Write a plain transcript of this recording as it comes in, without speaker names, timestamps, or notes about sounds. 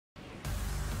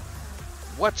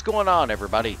What's going on,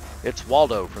 everybody? It's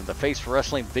Waldo from the Face for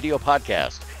Wrestling Video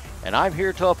Podcast, and I'm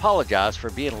here to apologize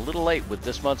for being a little late with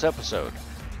this month's episode.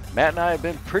 Matt and I have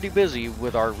been pretty busy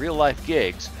with our real-life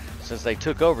gigs since they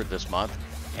took over this month,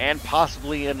 and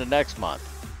possibly into next month.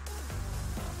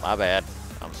 My bad.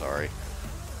 I'm sorry.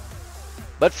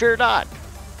 But fear not.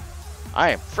 I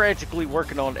am frantically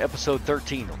working on episode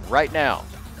 13 right now.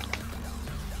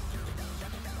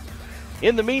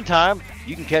 In the meantime,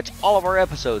 you can catch all of our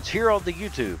episodes here on the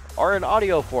YouTube or in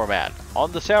audio format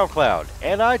on the SoundCloud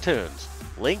and iTunes.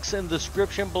 Links in the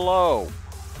description below.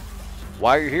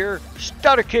 While you're here,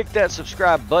 start to kick that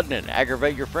subscribe button and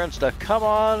aggravate your friends to come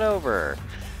on over.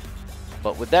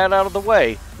 But with that out of the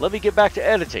way, let me get back to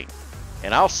editing,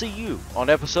 and I'll see you on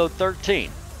episode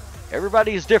 13.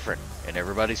 Everybody is different, and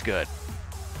everybody's good.